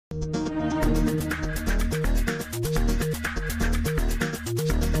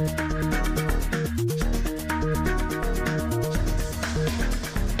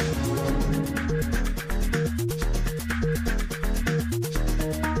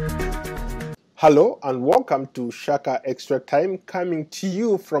Hello and welcome to Shaka Extra Time, coming to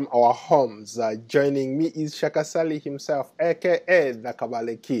you from our homes. Joining me is Shaka Sali himself, aka the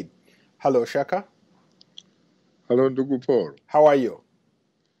Kabale Kid. Hello, Shaka. Hello, Ndugu Paul. How are you?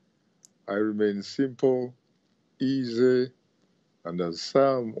 I remain simple, easy, and as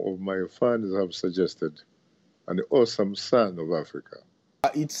some of my fans have suggested, an awesome son of Africa.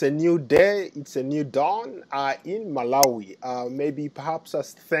 It's a new day, it's a new dawn in Malawi. Maybe perhaps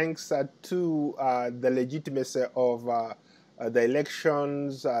as thanks to the legitimacy of the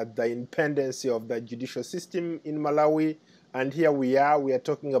elections, the independency of the judicial system in Malawi. And here we are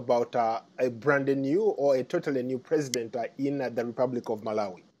talking about a brand new or a totally new president in the Republic of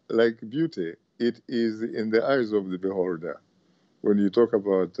Malawi. Like beauty, it is in the eyes of the beholder when you talk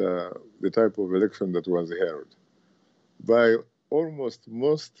about the type of election that was held. By almost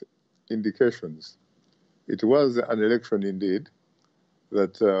most indications, it was an election indeed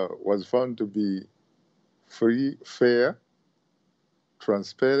that was found to be free, fair,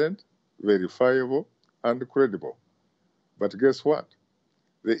 transparent, verifiable, and credible. But guess what?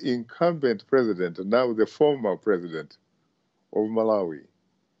 The incumbent president, now the former president of Malawi,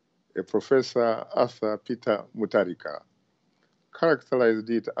 a Professor Peter Mutharika, characterized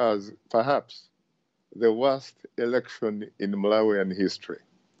it as perhaps the worst election in Malawian history.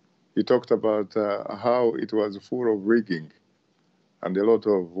 He talked about how it was full of rigging and a lot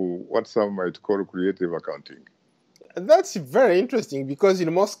of what some might call creative accounting. That's very interesting because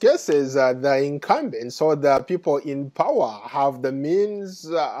in most cases, the incumbents or the people in power have the means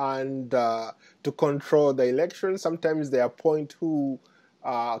and to control the election. Sometimes they appoint who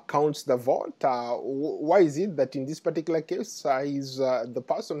counts the vote. Why is it that in this particular case, is the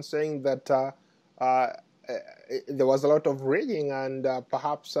person saying that there was a lot of rigging and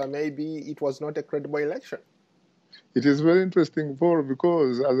perhaps maybe it was not a credible election? It is very interesting, Paul,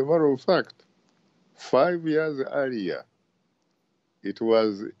 because as a matter of fact, 5 years earlier, it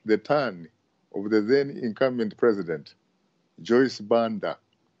was the turn of the then incumbent president, Joyce Banda,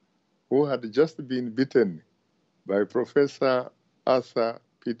 who had just been beaten by Professor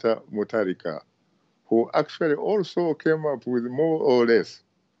Peter Mutharika, who actually also came up with more or less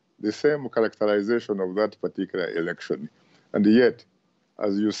the same characterization of that particular election. And yet,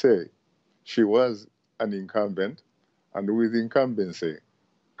 as you say, she was an incumbent, and with incumbency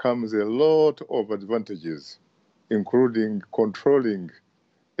comes a lot of advantages, including controlling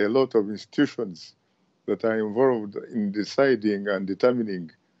a lot of institutions that are involved in deciding and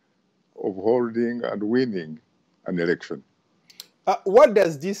determining of holding and winning an election. What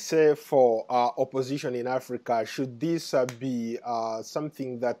does this say for opposition in Africa? Should this be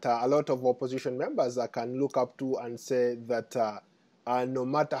something that a lot of opposition members can look up to and say that no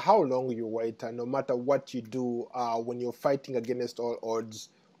matter how long you wait, no matter what you do, when you're fighting against all odds,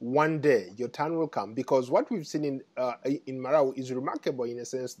 one day your turn will come? Because what we've seen in Malawi is remarkable in a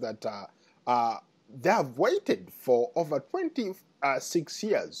sense that they have waited for over 26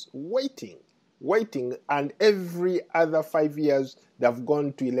 years, waiting, and every other 5 years they've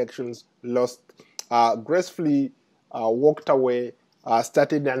gone to elections, lost, gracefully walked away,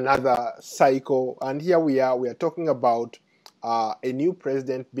 started another cycle, and here we are talking about a new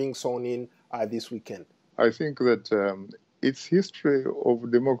president being sworn in this weekend. I think that its history of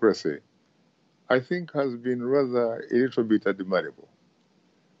democracy, I think, has been rather a little bit admirable.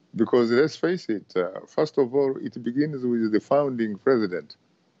 Because let's face it, first of all, it begins with the founding president,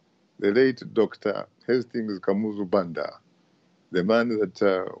 the late Dr. Hastings Kamuzu Banda, the man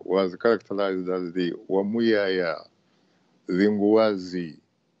that was characterized as the Wamuyaya, the Nguwazi,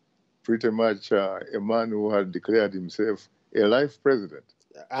 pretty much a man who had declared himself a life president.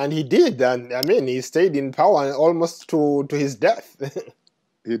 And he did, and I mean, he stayed in power almost to his death.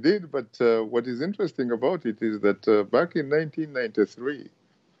 He did, but what is interesting about it is that back in 1993,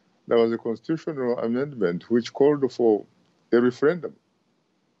 there was a constitutional amendment which called for a referendum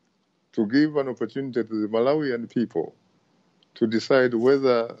to give an opportunity to the Malawian people to decide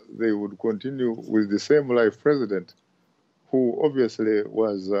whether they would continue with the same life president who obviously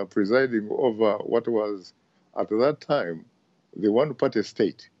was presiding over what was, at that time, the one-party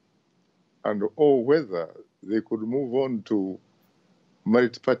state, and or whether they could move on to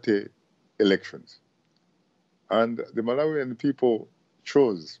multi-party elections. And the Malawian people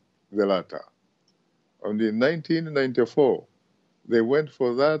chose the latter. And in 1994, they went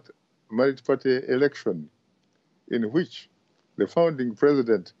for that multi-party election in which the founding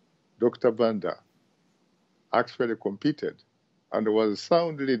president, Dr. Banda, actually competed and was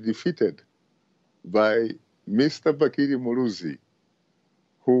soundly defeated by Mr. Bakiri Muluzi,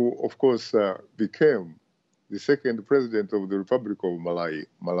 who, of course, became the second president of the Republic of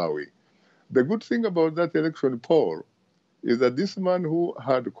Malawi. The good thing about that election poll is that this man who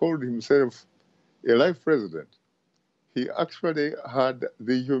had called himself a life president, he actually had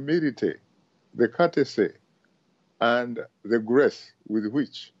the humility, the courtesy, and the grace with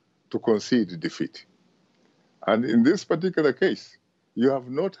which to concede defeat. And in this particular case, you have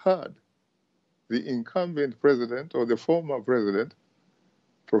not heard the incumbent president or the former president,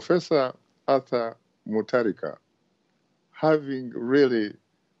 Professor Peter Mutharika, having really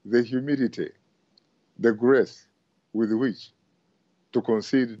the humility, the grace with which to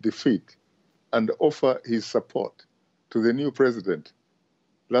concede defeat and offer his support to the new president,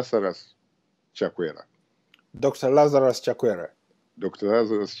 Lazarus Chakwera. Dr. Lazarus Chakwera. Dr.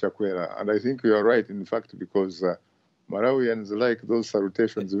 Lazarus Chakwera. And I think you are right, in fact, because Malawians like those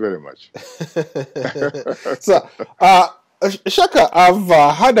salutations very much. So, Shaka,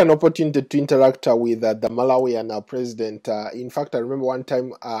 I've had an opportunity to interact with the Malawian president. In fact, I remember one time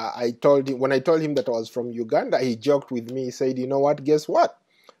when I told him that I was from Uganda, he joked with me. He said, "You know what? Guess what?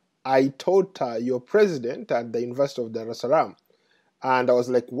 I taught your president at the University of Dar es Salaam." And I was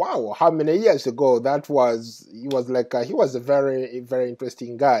like, "Wow, how many years ago that was?" He was like, he was a very, very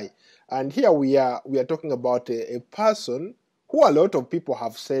interesting guy. And here we are talking about a person who a lot of people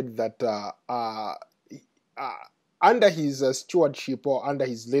have said that under his stewardship or under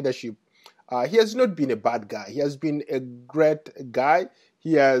his leadership, he has not been a bad guy. He has been a great guy.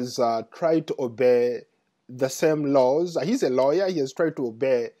 He has tried to obey the same laws. He's a lawyer. He has tried to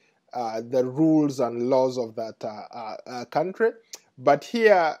obey the rules and laws of that country. But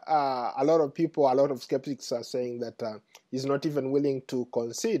here, a lot of people, a lot of skeptics are saying that he's not even willing to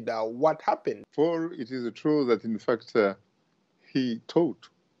consider what happened. For it is true that, in fact, he taught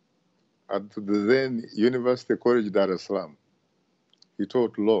at the then University College Dar es Salaam. He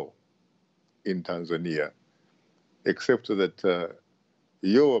taught law in Tanzania, except that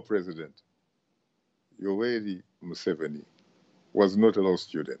your president, Yoweri Museveni, was not a law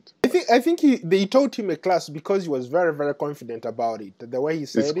student. I think they taught him a class because he was very, very confident about it. The way he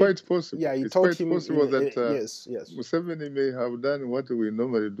said it's quite possible. Yeah, it's quite possible that yes. Museveni may have done what we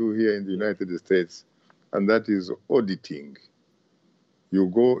normally do here in the United States, and that is auditing. You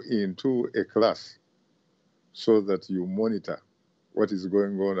go into a class so that you monitor what is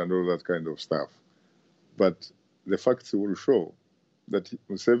going on and all that kind of stuff. But the facts will show that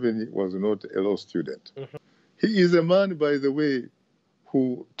Museveni was not a law student. Mm-hmm. He is a man, by the way,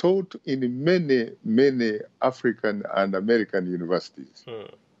 who taught in many, many African and American universities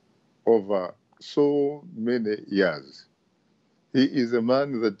over so many years. He is a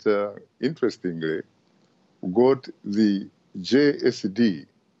man that, interestingly, got the JSD,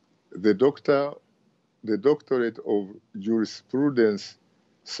 the doctorate of jurisprudence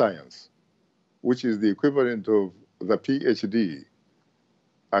science, which is the equivalent of the PhD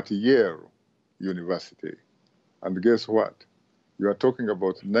at Yale University. And guess what? You are talking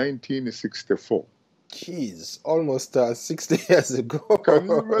about 1964. Jeez, almost 60 years ago. Can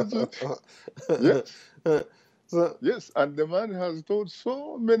you imagine? Yes. Yes, and the man has taught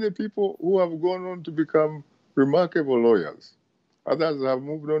so many people who have gone on to become remarkable lawyers. Others have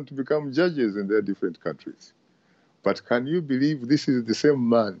moved on to become judges in their different countries. But can you believe this is the same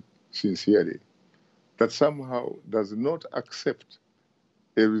man, sincerely, that somehow does not accept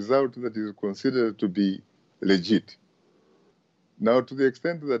a result that is considered to be legit? Now, to the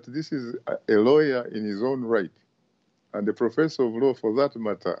extent that this is a lawyer in his own right, and a professor of law for that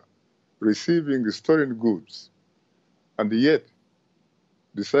matter, receiving stolen goods, and yet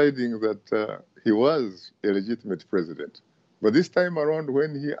deciding that he was a legitimate president. But this time around,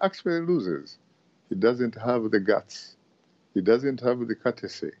 when he actually loses, he doesn't have the guts, he doesn't have the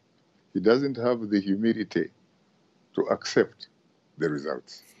courtesy, he doesn't have the humility to accept the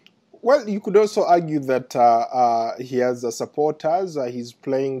results. Well, you could also argue that he has supporters, he's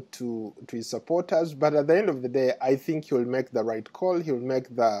playing to his supporters, but at the end of the day, I think he'll make the right call, he'll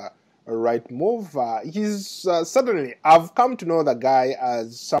make the right move. He's certainly, I've come to know the guy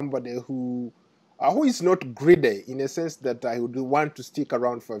as somebody who is not greedy, in a sense that he would want to stick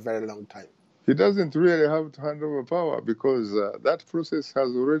around for a very long time. He doesn't really have to hand over power because that process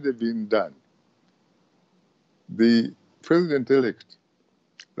has already been done. The president-elect,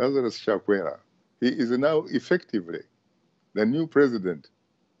 Lazarus Chakwera, he is now effectively the new president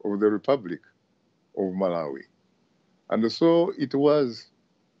of the Republic of Malawi. And so it was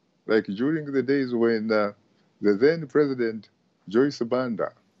like during the days when the then president, Joyce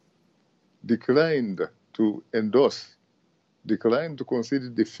Banda, declined to endorse, declined to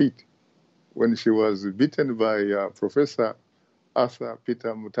concede defeat when she was beaten by Professor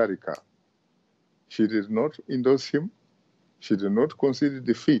Peter Mutharika. She did not endorse him. She did not concede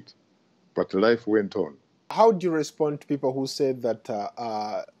defeat. But life went on. How do you respond to people who say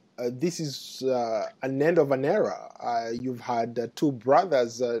that this is an end of an era? You've had two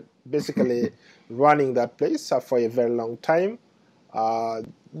brothers basically running that place for a very long time.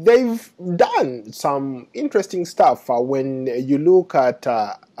 They've done some interesting stuff. When you look at,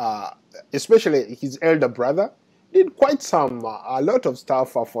 especially his elder brother, did quite a lot of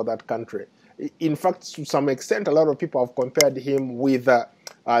stuff for that country. In fact, to some extent, a lot of people have compared him with the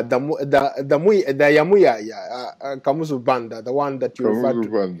Yamuya Kamuzu Banda, the one that you referred to.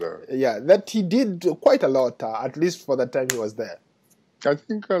 Banda. Yeah, that he did quite a lot, at least for the time he was there. I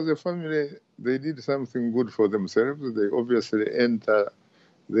think as a family, they did something good for themselves. They obviously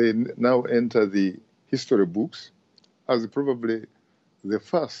now enter the history books as probably the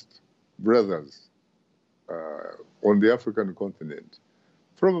first brothers on the African continent,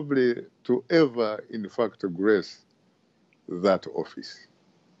 probably to ever, in fact, grace that office.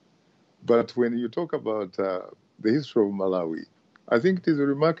 But when you talk about the history of Malawi, I think it is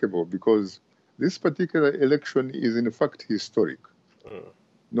remarkable because this particular election is, in fact, historic.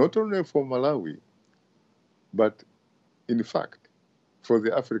 Not only for Malawi, but, in fact, for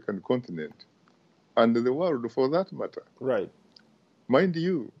the African continent and the world for that matter. Right. Mind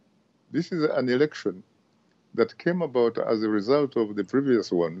you, this is an election that came about as a result of the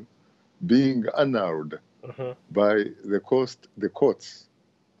previous one being annulled by the courts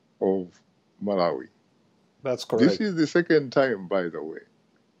of Malawi. That's correct. This is the second time, by the way,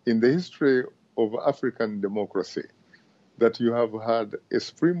 in the history of African democracy that you have had a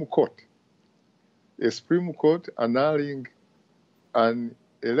Supreme Court annulling an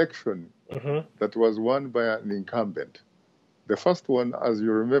election that was won by an incumbent. The first one, as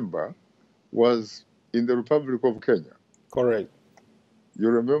you remember, was in the Republic of Kenya. Correct. You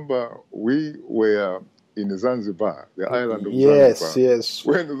remember we were in Zanzibar, the island of Zanzibar. Yes.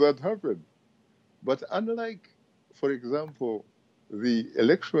 When that happened. But unlike, for example, the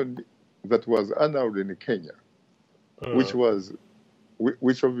election that was annulled in Kenya, which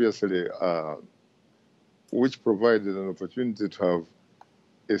obviously which provided an opportunity to have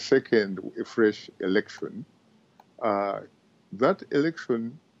a fresh election. That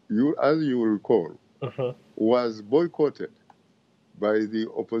election, as you will recall, was boycotted by the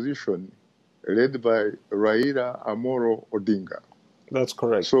opposition led by Raila Amolo Odinga. That's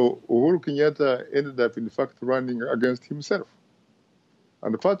correct. So Uhuru Kenyatta ended up, in fact, running against himself.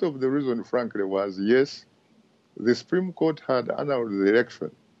 And part of the reason, frankly, was, yes, the Supreme Court had annulled the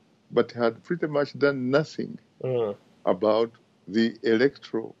election, but had pretty much done nothing about the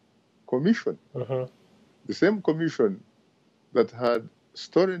Electoral Commission. The same commission that had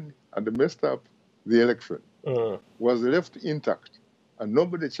stolen and messed up the election was left intact, and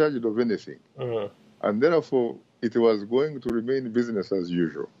nobody charged of anything. And therefore, it was going to remain business as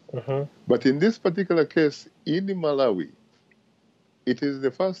usual. But in this particular case, in Malawi, it is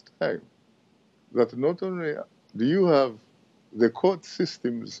the first time that not only do you have the court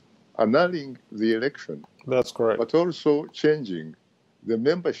systems annulling the election, that's correct, but also changing the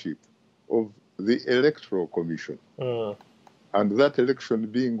membership of the Electoral Commission. And that election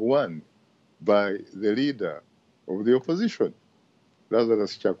being won by the leader of the opposition,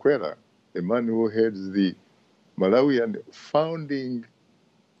 Lazarus Chakwera, a man who heads the Malawian founding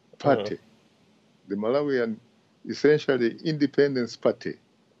party, the Malawian essentially independence party,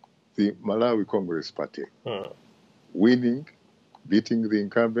 the Malawi Congress Party, winning, beating the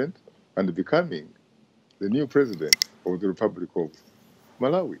incumbent, and becoming the new president of the Republic of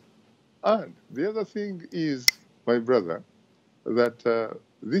Malawi. And the other thing is, my brother, that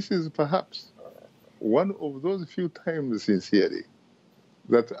this is perhaps one of those few times, sincerely,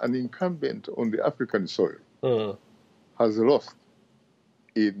 that an incumbent on the African soil has lost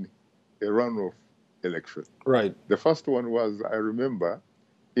in a runoff election. Right. The first one was, I remember,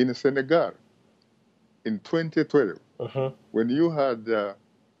 in Senegal in 2012, when you had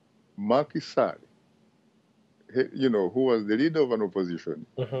Macky Sall, who was the leader of an opposition,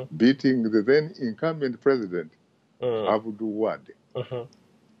 beating the then incumbent president, Abdou Wade.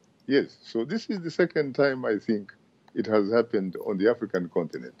 Yes, so this is the second time I think it has happened on the African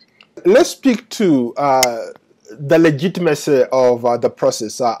continent. Let's speak to the legitimacy of the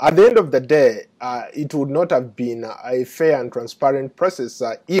process. At the end of the day, it would not have been a fair and transparent process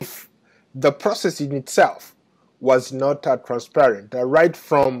if the process in itself was not transparent. Right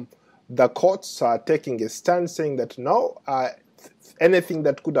from the courts taking a stand saying that no, anything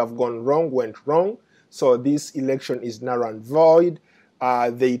that could have gone wrong went wrong, so this election is null and void.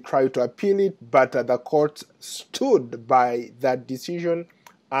 They tried to appeal it, but the court stood by that decision,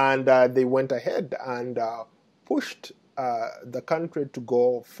 and they went ahead and pushed the country to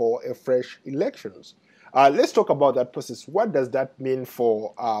go for a fresh elections. Let's talk about that process. What does that mean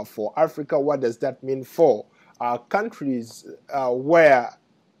for Africa? What does that mean for countries where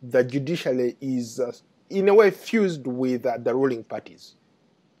the judiciary is, in a way, fused with the ruling parties?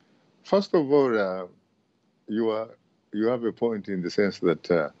 First of all, you have a point in the sense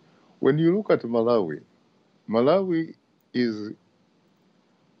that when you look at Malawi, Malawi is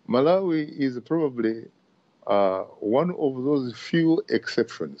probably one of those few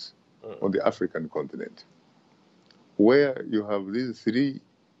exceptions on the African continent where you have these three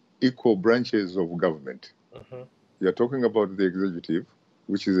equal branches of government. You're talking about the executive,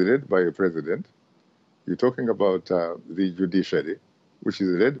 which is led by a president. You're talking about the judiciary, which is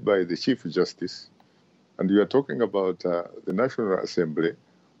led by the chief justice. And you are talking about the National Assembly,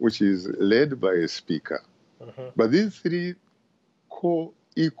 which is led by a speaker. But these three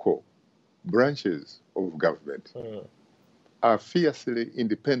co-equal branches of government are fiercely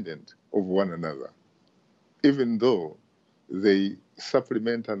independent of one another, even though they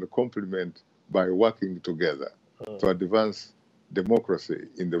supplement and complement by working together to advance democracy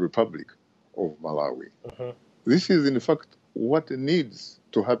in the Republic of Malawi. This is, in fact, what needs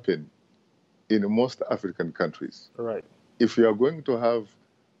to happen in most African countries. Right. If you are going to have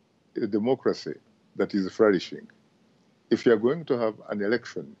a democracy that is flourishing, if you are going to have an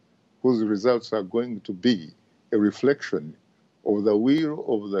election whose results are going to be a reflection of the will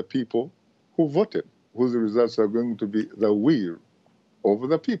of the people who voted, whose results are going to be the will of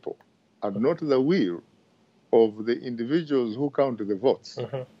the people, and not the will of the individuals who count the votes,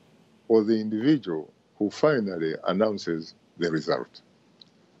 or the individual who finally announces the result.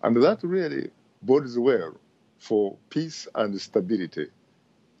 And that really bodes well for peace and stability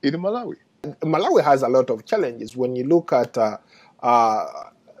in Malawi. Malawi has a lot of challenges. When you look at the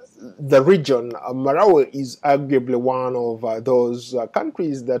region, Malawi is arguably one of those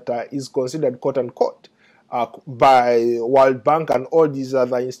countries that is considered, quote unquote, by World Bank and all these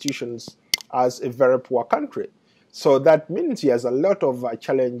other institutions as a very poor country. So that means he has a lot of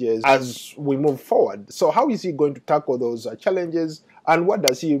challenges as we move forward. So how is he going to tackle those challenges, and what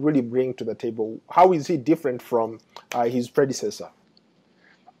does he really bring to the table? How is he different from his predecessor?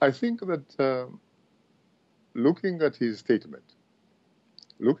 I think that looking at his statement,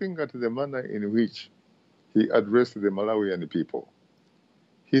 looking at the manner in which he addressed the Malawian people,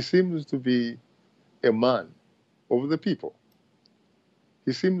 he seems to be a man of the people.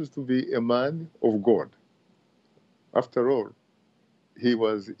 He seems to be a man of God. After all, he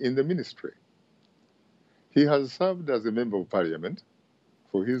was in the ministry. He has served as a member of parliament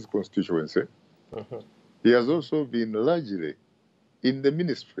for his constituency. He has also been largely in the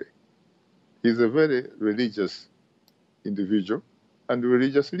ministry. He's a very religious individual and a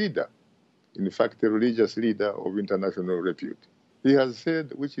religious leader. In fact, a religious leader of international repute. He has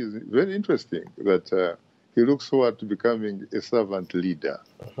said, which is very interesting, that he looks forward to becoming a servant leader,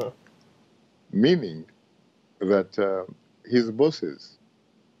 meaning that his bosses,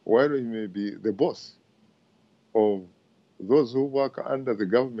 while he may be the boss of those who work under the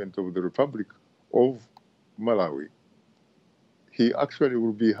government of the Republic of Malawi, he actually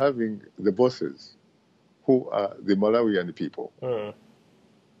will be having the bosses who are the Malawian people,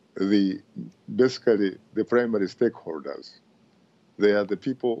 basically the primary stakeholders. They are the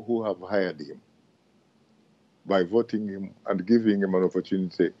people who have hired him by voting him and giving him an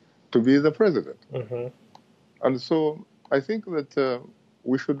opportunity to be the president. And so I think that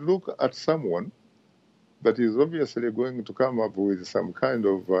we should look at someone that is obviously going to come up with some kind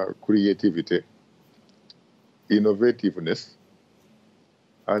of creativity, innovativeness,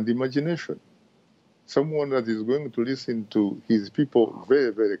 and imagination. Someone that is going to listen to his people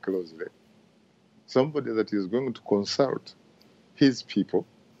very, very closely. Somebody that is going to consult his people,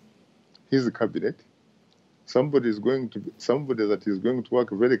 his cabinet. Somebody that is going to work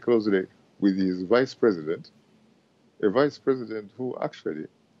very closely with his vice president, a vice president who actually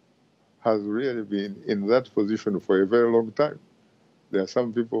has really been in that position for a very long time. There are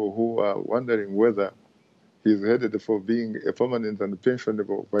some people who are wondering whether he's headed for being a permanent and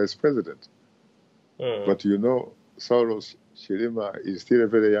pensionable vice president. But you know, Saulos Chilima is still a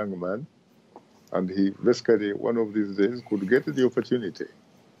very young man, and he basically one of these days could get the opportunity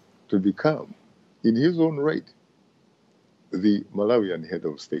to become, in his own right, the Malawian head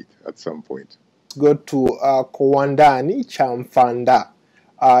of state at some point. Go to Kowandani Chamfanda.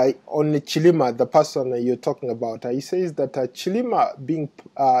 On Chilima, the person you're talking about, he says that Chilima, being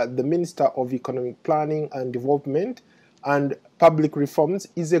the Minister of Economic Planning and Development and Public Reforms,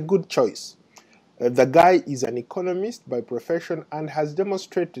 is a good choice. The guy is an economist by profession and has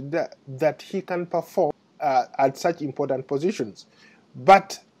demonstrated that he can perform at such important positions.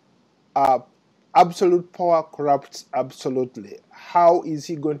 But absolute power corrupts absolutely. How is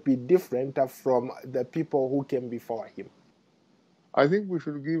he going to be different from the people who came before him? I think we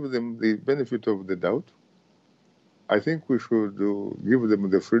should give them the benefit of the doubt. I think we should give them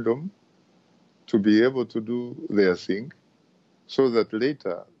the freedom to be able to do their thing, so that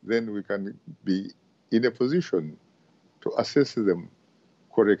later then we can be in a position to assess them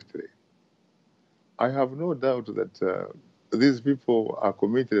correctly. I have no doubt that these people are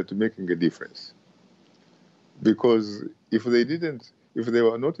committed to making a difference. Because if they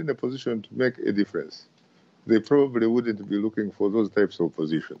were not in a position to make a difference, they probably wouldn't be looking for those types of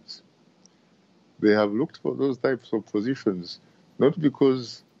positions. They have looked for those types of positions not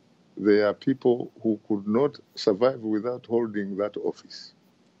because they are people who could not survive without holding that office.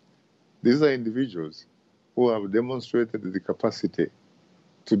 These are individuals who have demonstrated the capacity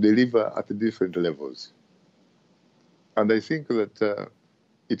to deliver at different levels. And I think that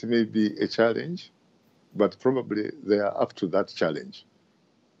it may be a challenge, but probably they are up to that challenge.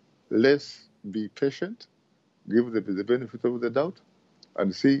 Let's be patient, give them the benefit of the doubt,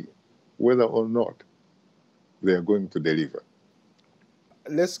 and see whether or not they are going to deliver.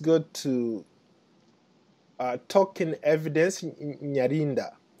 Let's go to token evidence in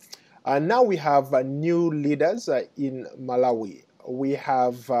Nyarinda. Now we have new leaders in Malawi. We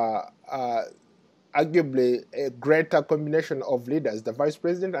have arguably a greater combination of leaders, the vice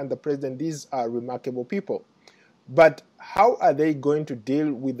president and the president. These are remarkable people. But how are they going to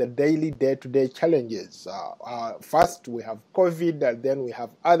deal with the daily, day-to-day challenges? First, we have COVID, and then we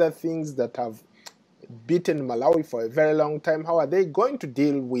have other things that have beaten Malawi for a very long time. How are they going to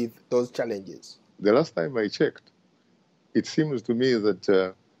deal with those challenges? The last time I checked, it seems to me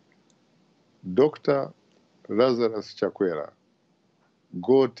that Dr. Lazarus Chakwera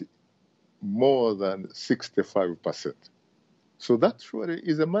got more than 65%. So that surely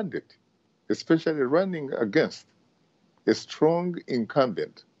is a mandate, especially running against a strong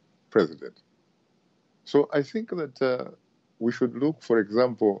incumbent president. So I think that we should look, for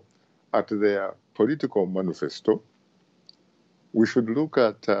example, at their political manifesto. We should look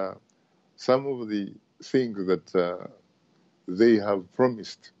at some of the things that they have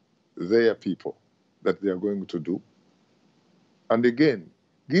promised their people that they are going to do. And again,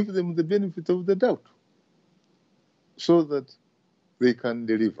 give them the benefit of the doubt so that they can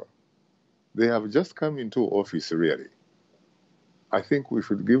deliver. They have just come into office, really. I think we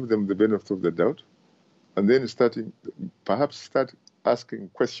should give them the benefit of the doubt and then perhaps start asking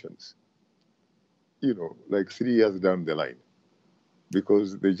questions, like 3 years down the line.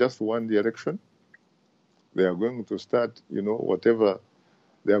 Because they just won the election. They are going to start, whatever.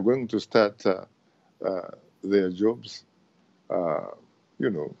 They are going to start their jobs,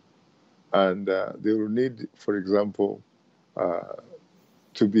 and they will need, for example,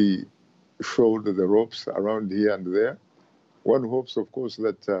 to be showed the ropes around here and there. One hopes, of course,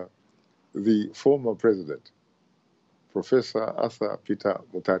 that the former president, Professor Peter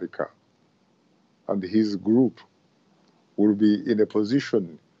Mutharika, and his group will be in a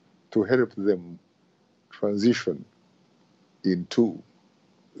position to help them transition into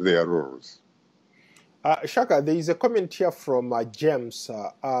their roles. Shaka, there is a comment here from James.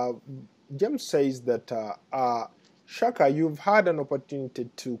 James says that, Shaka, you've had an opportunity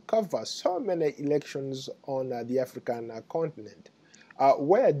to cover so many elections on the African continent.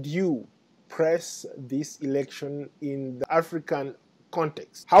 Where do you press this election in the African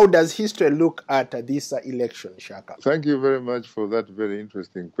context? How does history look at this election, Shaka? Thank you very much for that very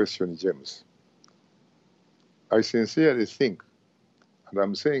interesting question, James. I sincerely think, and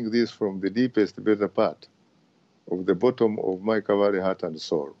I'm saying this from the deepest, better part of the bottom of my Kavari heart and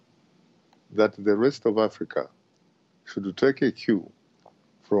soul, that the rest of Africa should take a cue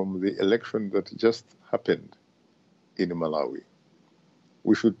from the election that just happened in Malawi.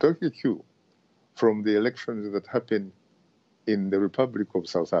 We should take a cue from the elections that happened in the Republic of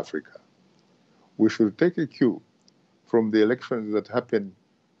South Africa. We should take a cue from the elections that happened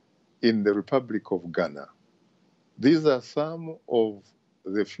in the Republic of Ghana. These are some of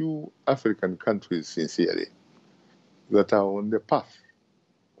the few African countries, sincerely, that are on the path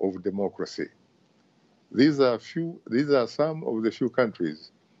of democracy. These are some of the few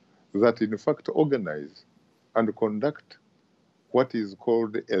countries that in fact organize and conduct what is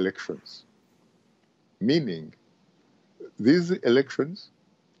called elections. Meaning, these elections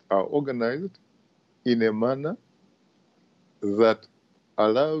are organized in a manner that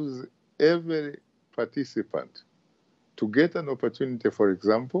allows every participant to get an opportunity, for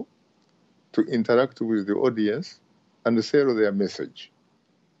example, to interact with the audience and sell their message.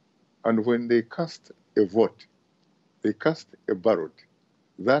 And when they cast a vote, they cast a ballot,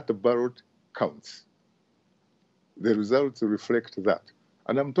 that ballot counts. The results reflect that.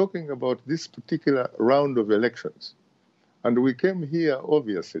 And I'm talking about this particular round of elections. And we came here,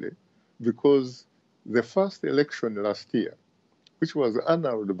 obviously, because the first election last year, which was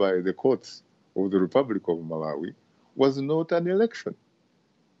annulled by the courts of the Republic of Malawi, was not an election.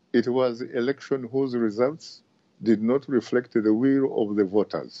 It was an election whose results did not reflect the will of the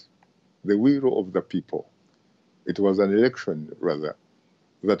voters, the will of the people. It was an election, rather,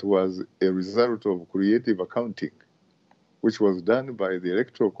 that was a result of creative accounting, which was done by the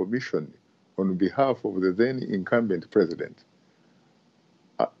Electoral Commission on behalf of the then incumbent president,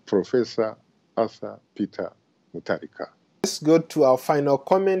 Professor Peter Mutharika. Let's go to our final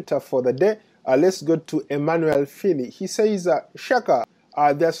comment for the day. Let's go to Emmanuel Philly. He says, Shaka,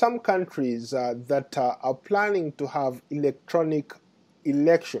 there are some countries that are planning to have electronic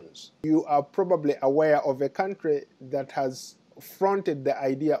elections. You are probably aware of a country that has fronted the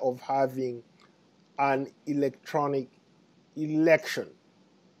idea of having an electronic election.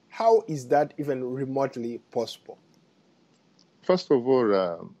 How is that even remotely possible? First of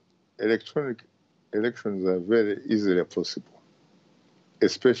all, electronic elections are very easily possible,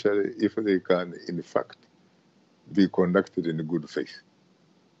 especially if they can, in fact, be conducted in good faith.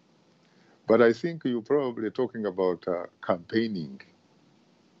 But I think you're probably talking about campaigning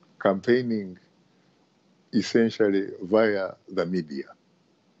essentially via the media,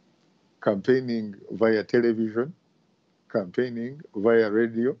 campaigning via television, campaigning via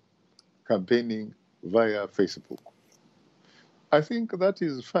radio, campaigning via Facebook. I think that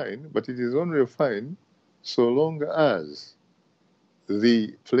is fine, but it is only fine so long as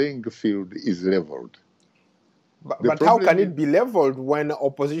the playing field is leveled. But how can it be leveled when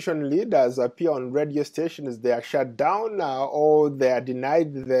opposition leaders appear on radio stations? They are shut down or they are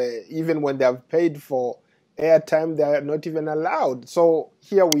denied, even when they have paid for airtime, they are not even allowed. So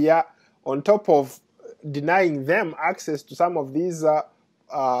here we are, on top of denying them access to some of these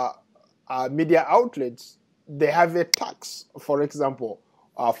media outlets, they have a tax, for example,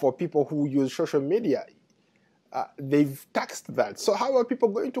 for people who use social media. They've taxed that. So how are people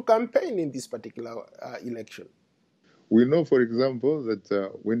going to campaign in this particular election? We know, for example,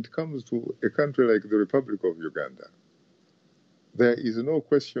 that when it comes to a country like the Republic of Uganda, there is no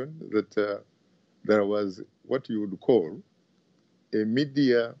question that there was what you would call a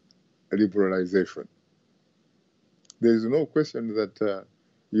media liberalization. There is no question that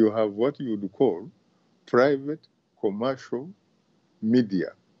you have what you would call private commercial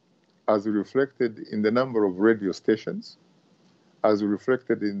media, as reflected in the number of radio stations, as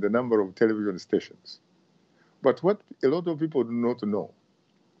reflected in the number of television stations. But what a lot of people do not know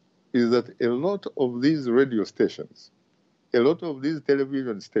is that a lot of these radio stations, a lot of these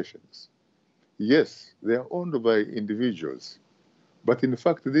television stations, yes, they are owned by individuals, but in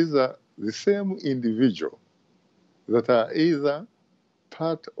fact, these are the same individuals that are either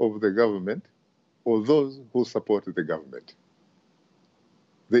part of the government or those who support the government.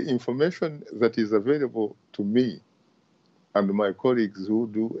 The information that is available to me and my colleagues who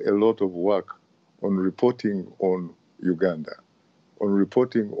do a lot of work on reporting on Uganda, on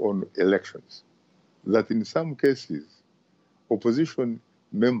reporting on elections, that in some cases, opposition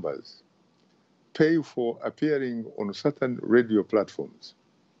members pay for appearing on certain radio platforms,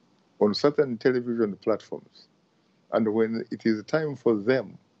 on certain television platforms, and when it is time for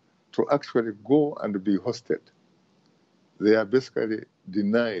them to actually go and be hosted, they are basically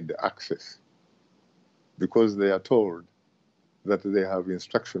denied access because they are told that they have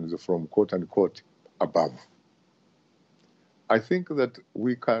instructions from quote unquote above. I think that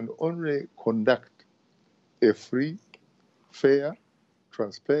we can only conduct a free, fair,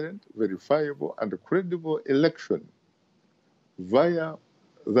 transparent, verifiable, and credible election via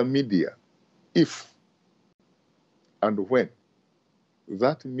the media if and when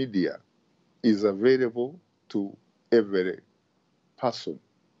that media is available to every person,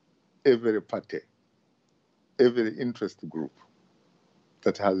 every party, every interest group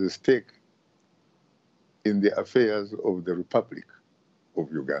that has a stake in the affairs of the Republic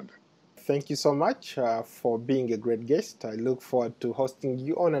of Uganda. Thank you so much for being a great guest. I look forward to hosting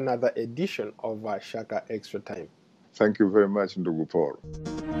you on another edition of Shaka Extra Time. Thank you very much, Ndugu Paul.